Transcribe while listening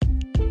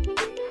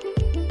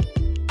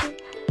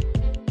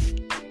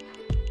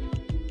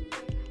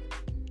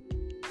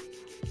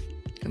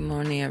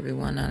morning,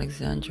 everyone.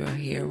 Alexandra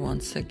here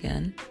once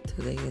again.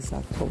 Today is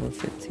October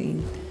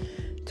 15,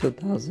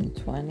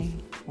 2020.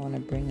 I want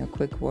to bring a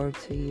quick word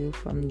to you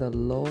from the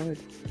Lord.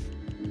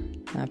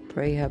 I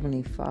pray,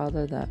 Heavenly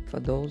Father, that for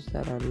those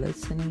that are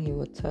listening, you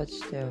will touch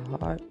their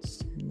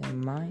hearts and their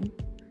mind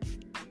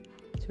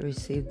to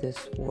receive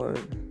this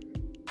word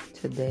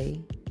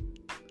today.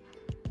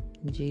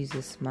 In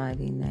Jesus'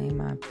 mighty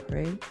name I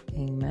pray.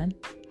 Amen.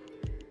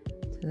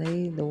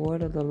 Today, the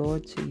word of the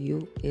Lord to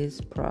you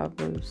is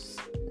Proverbs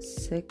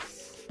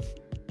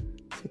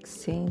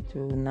 6:16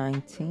 through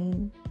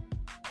 19.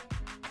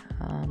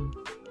 And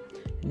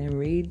it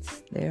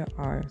reads, there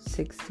are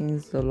 6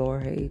 things the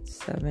Lord hates,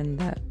 7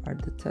 that are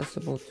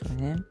detestable to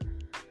him: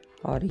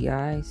 haughty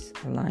eyes,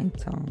 a lying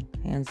tongue,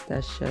 hands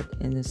that shed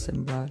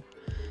innocent blood,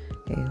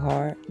 a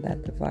heart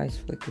that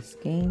devises wicked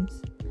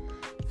schemes,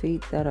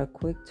 feet that are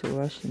quick to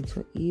rush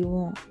into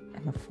evil,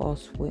 and a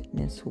false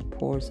witness who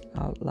pours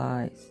out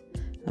lies,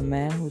 a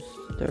man who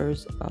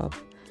stirs up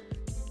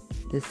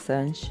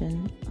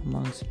dissension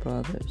amongst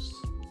brothers.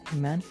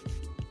 Amen.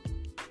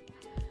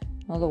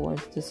 In other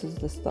words, this is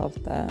the stuff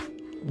that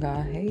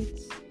God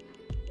hates.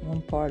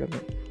 One part of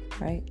it,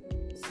 right?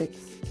 6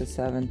 to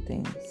 7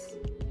 things.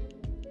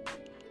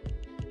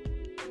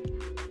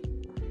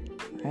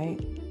 Right?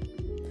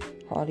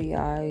 Haughty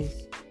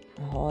eyes,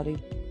 a haughty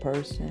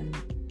person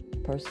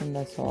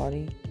that's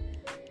haughty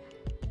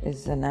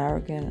is an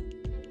arrogant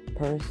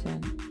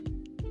person,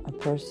 a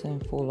person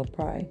full of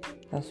pride.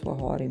 That's what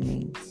haughty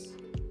means.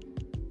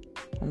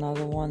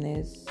 Another one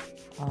is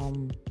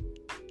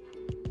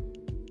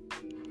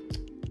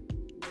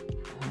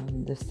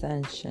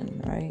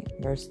dissension, right?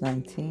 Verse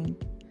 19,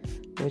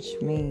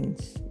 which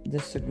means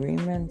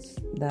disagreements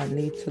that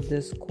lead to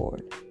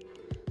discord.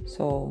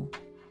 So,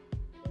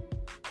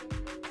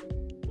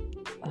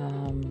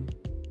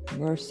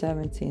 verse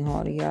 17,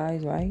 haughty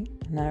eyes, right?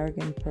 An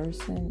arrogant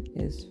person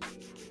is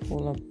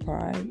full of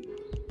pride.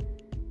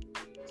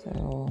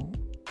 So,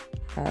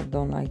 God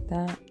don't like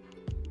that.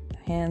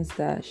 Hands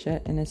that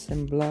shed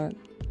innocent blood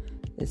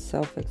is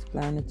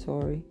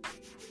self-explanatory,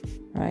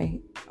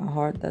 right? A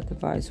heart that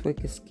devises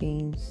wicked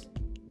schemes.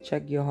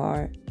 Check your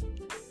heart.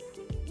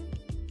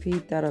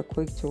 Feet that are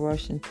quick to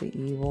rush into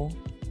evil,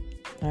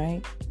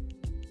 right?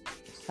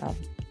 Stop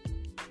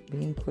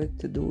being quick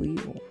to do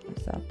evil.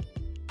 Stop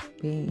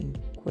being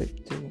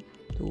quick to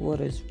do what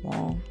is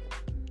wrong,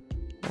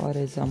 what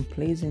is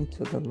unpleasing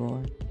to the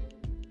Lord.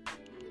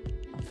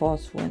 A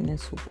false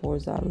witness who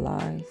pours out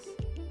lies.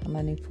 How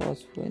many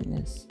false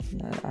witnesses?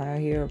 I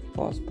hear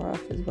false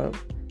prophets, but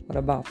what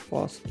about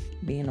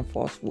being a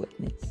false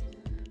witness?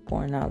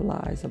 Pouring out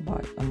lies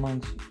about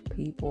amongst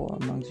people,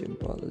 amongst your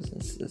brothers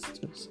and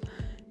sisters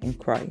in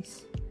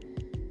Christ.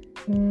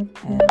 And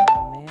a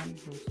man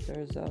who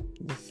stirs up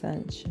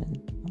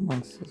dissension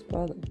amongst his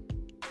brother.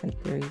 Right,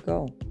 there you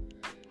go.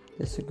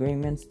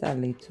 Disagreements that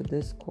lead to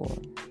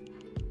discord.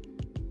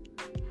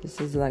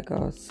 This is like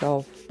a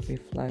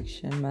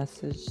self-reflection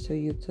message to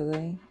you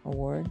today, a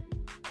word.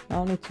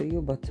 Not only to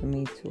you, but to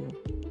me too.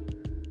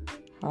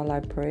 All I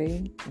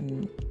pray,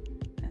 and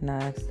I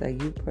ask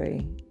that you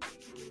pray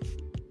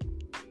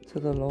to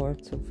the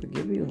Lord to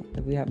forgive you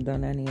if we have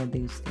done any of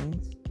these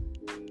things.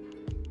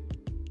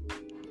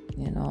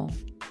 You know,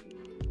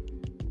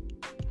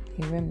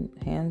 even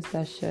hands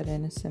that shed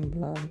innocent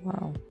blood.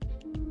 Wow.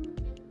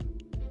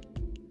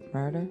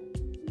 Murder.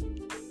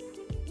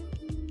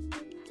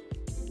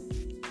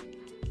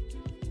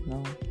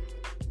 No.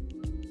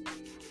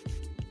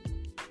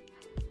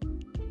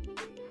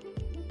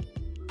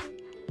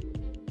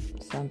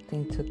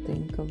 Something to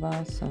think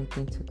about,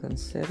 something to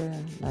consider,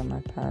 like my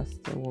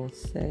pastor will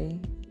say.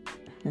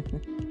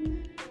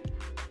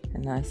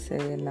 And I say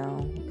it now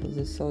because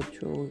it's so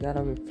true. We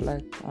gotta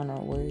reflect on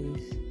our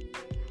ways.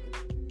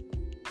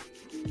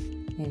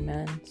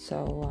 Amen.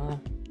 So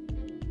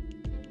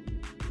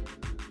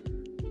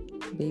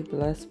be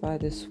blessed by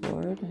this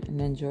word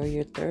and enjoy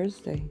your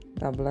Thursday.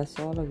 God bless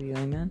all of you.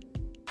 Amen.